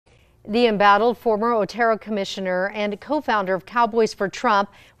The embattled former Otero commissioner and co-founder of Cowboys for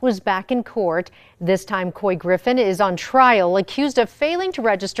Trump was back in court. This time, Couy Griffin is on trial, accused of failing to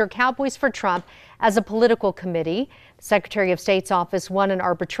register Cowboys for Trump as a political committee. The Secretary of State's office won an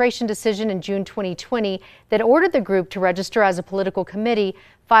arbitration decision in June 2020 that ordered the group to register as a political committee,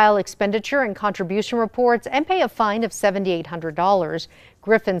 file expenditure and contribution reports, and pay a fine of $7,800.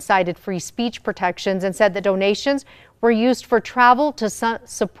 Griffin cited free speech protections and said the donations were used for travel to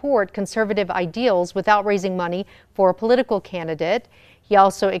support conservative ideals without raising money for a political candidate. He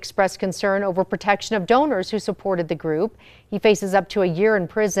also expressed concern over protection of donors who supported the group. He faces up to a year in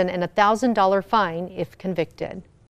prison and a $1,000 fine if convicted.